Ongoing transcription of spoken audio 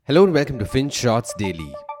Hello and welcome to Finch Shots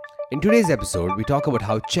Daily. In today's episode, we talk about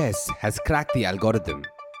how chess has cracked the algorithm.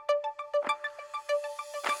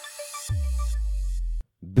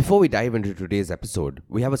 Before we dive into today's episode,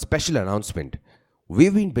 we have a special announcement.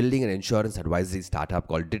 We've been building an insurance advisory startup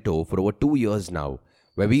called Ditto for over 2 years now,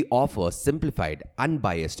 where we offer simplified,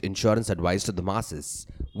 unbiased insurance advice to the masses.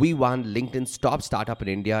 We won LinkedIn's top startup in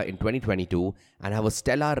India in 2022 and have a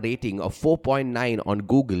stellar rating of 4.9 on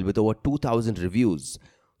Google with over 2,000 reviews.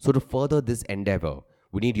 So to further this endeavor,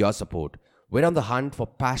 we need your support. We're on the hunt for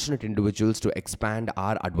passionate individuals to expand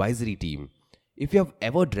our advisory team. If you have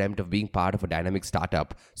ever dreamt of being part of a dynamic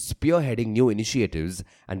startup, spearheading new initiatives,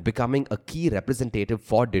 and becoming a key representative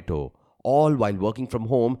for Ditto, all while working from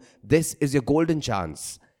home, this is your golden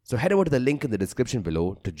chance. So head over to the link in the description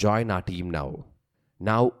below to join our team now.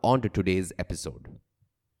 Now on to today's episode.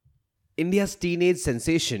 India's teenage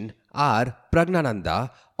sensation R.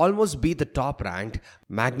 Praggnanandhaa almost beat the top-ranked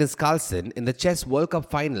Magnus Carlsen in the Chess World Cup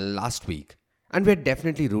final last week, and we're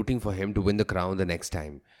definitely rooting for him to win the crown the next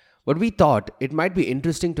time. But we thought it might be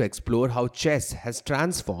interesting to explore how chess has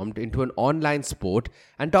transformed into an online sport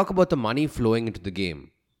and talk about the money flowing into the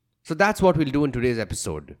game. So that's what we'll do in today's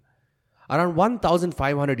episode. Around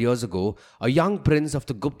 1,500 years ago, a young prince of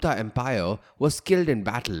the Gupta Empire was killed in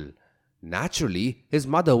battle. Naturally, his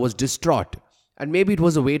mother was distraught, and maybe it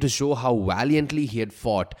was a way to show how valiantly he had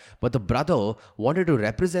fought, but the brother wanted to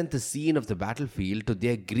represent the scene of the battlefield to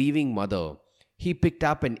their grieving mother. He picked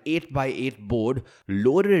up an 8x8 board,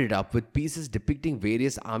 loaded it up with pieces depicting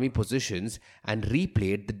various army positions, and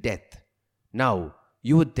replayed the death. Now,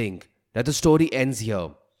 you would think that the story ends here,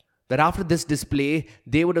 that after this display,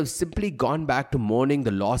 they would have simply gone back to mourning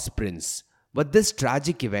the lost prince. But this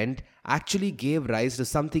tragic event actually gave rise to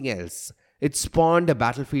something else. It spawned a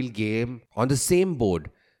battlefield game on the same board.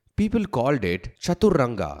 People called it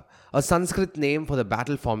Chaturanga, a Sanskrit name for the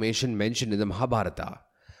battle formation mentioned in the Mahabharata.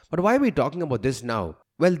 But why are we talking about this now?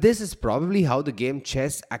 Well, this is probably how the game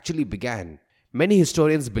chess actually began. Many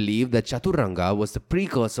historians believe that Chaturanga was the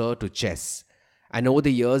precursor to chess. And over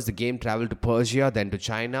the years, the game traveled to Persia, then to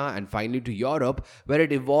China, and finally to Europe, where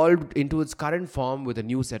it evolved into its current form with a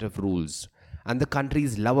new set of rules. And the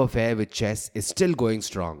country's love affair with chess is still going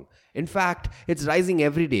strong. In fact, it's rising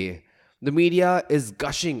every day. The media is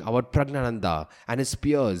gushing about Praggnanandhaa and his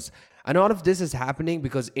peers. And all of this is happening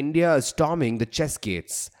because India is storming the chess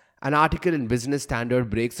gates. An article in Business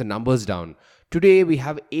Standard breaks the numbers down. Today we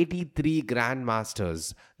have 83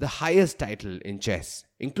 grandmasters, the highest title in chess,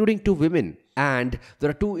 including 2 women. And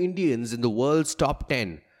there are 2 Indians in the world's top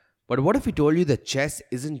 10. But what if we told you that chess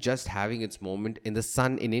isn't just having its moment in the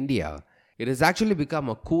sun in India? It has actually become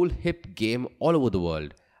a cool, hip game all over the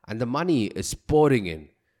world, and the money is pouring in.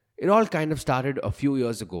 It all kind of started a few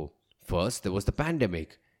years ago. First, there was the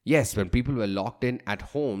pandemic. Yes, when people were locked in at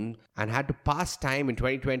home and had to pass time in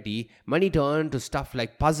 2020, money turned to stuff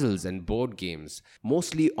like puzzles and board games,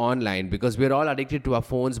 mostly online because we're all addicted to our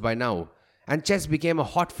phones by now. And chess became a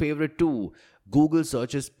hot favorite too. Google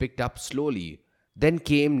searches picked up slowly. Then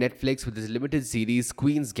came Netflix with its limited series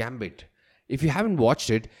Queen's Gambit. If you haven't watched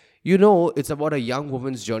it, you know it's about a young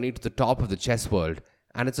woman's journey to the top of the chess world,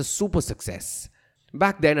 and it's a super success.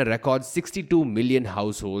 Back then, a record 62 million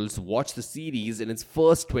households watched the series in its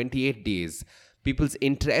first 28 days. People's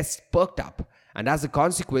interest perked up, and as a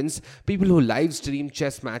consequence, people who live streamed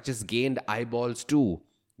chess matches gained eyeballs too.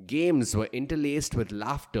 Games were interlaced with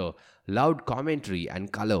laughter, loud commentary,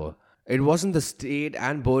 and color. It wasn't the staid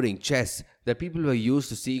and boring chess that people were used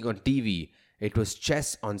to seeing on TV. It was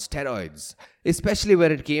chess on steroids, especially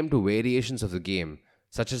when it came to variations of the game,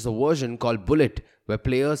 such as a version called Bullet, where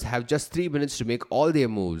players have just 3 minutes to make all their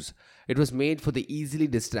moves. It was made for the easily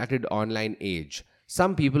distracted online age.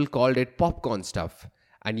 Some people called it popcorn stuff,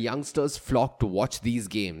 and youngsters flocked to watch these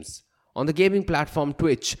games. On the gaming platform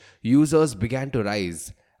Twitch, users began to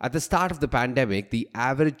rise. At the start of the pandemic, the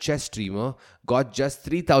average chess streamer got just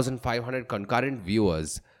 3,500 concurrent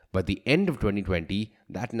viewers. By the end of 2020,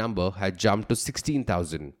 that number had jumped to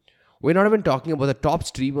 16,000. We're not even talking about the top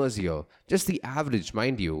streamers here, just the average,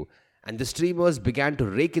 mind you. And the streamers began to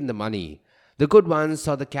rake in the money. The good ones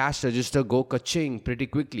saw the cash register go ka-ching pretty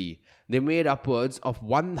quickly. They made upwards of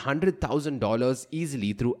 $100,000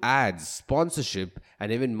 easily through ads, sponsorship,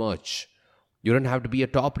 and even merch. You don't have to be a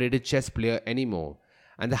top-rated chess player anymore.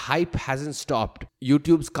 And the hype hasn't stopped.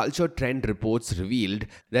 YouTube's Culture Trend reports revealed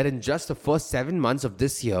that in just the first 7 months of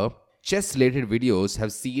this year, chess-related videos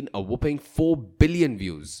have seen a whopping 4 billion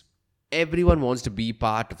views. Everyone wants to be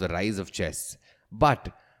part of the rise of chess. But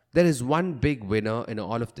there is one big winner in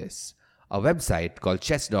all of this, a website called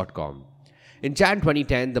chess.com. In Jan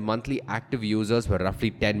 2010, the monthly active users were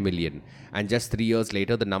roughly 10 million, and just 3 years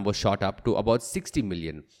later, the number shot up to about 60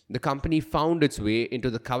 million. The company found its way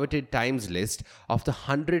into the coveted Times list of the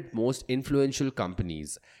 100 most influential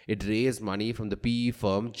companies. It raised money from the PE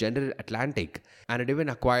firm General Atlantic, and it even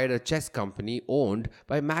acquired a chess company owned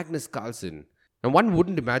by Magnus Carlsen. Now, one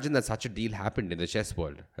wouldn't imagine that such a deal happened in the chess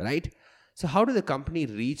world, right? So, how did the company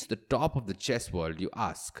reach the top of the chess world, you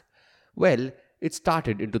ask? Well, it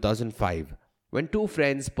started in 2005 when two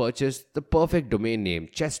friends purchased the perfect domain name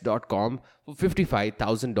chess.com for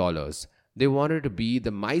 $55,000. They wanted to be the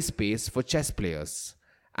MySpace for chess players.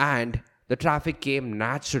 And the traffic came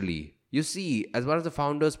naturally. You see, as one of the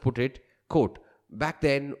founders put it, quote, back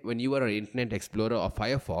then, when you were an Internet Explorer or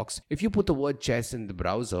Firefox, if you put the word chess in the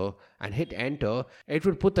browser and hit enter, it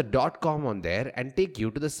would put the .com on there and take you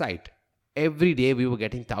to the site. Every day we were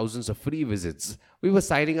getting thousands of free visits. We were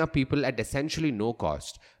signing up people at essentially no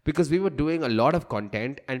cost because we were doing a lot of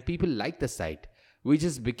content and people liked the site. We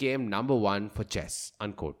just became number one for chess,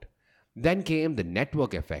 unquote. Then came the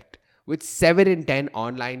network effect. With 7 in 10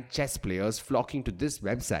 online chess players flocking to this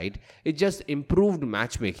website, it just improved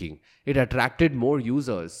matchmaking. It attracted more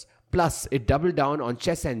users. Plus, it doubled down on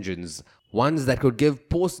chess engines, ones that could give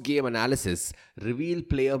post-game analysis, reveal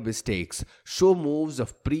player mistakes, show moves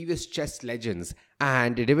of previous chess legends,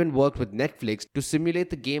 and it even worked with Netflix to simulate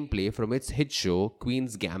the gameplay from its hit show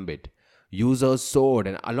Queen's Gambit. Users soared,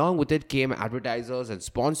 and along with it came advertisers and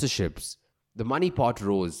sponsorships. The money pot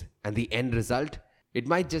rose, and the end result? It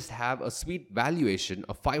might just have a sweet valuation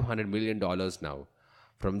of $500 million now.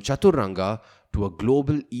 From Chaturanga to a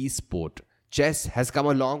global e-sport, chess has come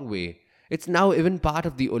a long way. It's now even part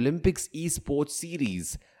of the Olympics esports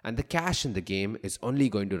series, and the cash in the game is only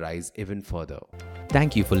going to rise even further.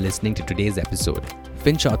 Thank you for listening to today's episode.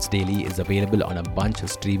 FinShots Daily is available on a bunch of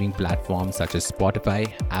streaming platforms such as Spotify,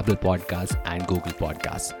 Apple Podcasts, and Google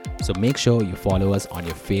Podcasts. So make sure you follow us on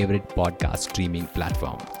your favorite podcast streaming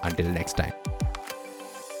platform. Until next time.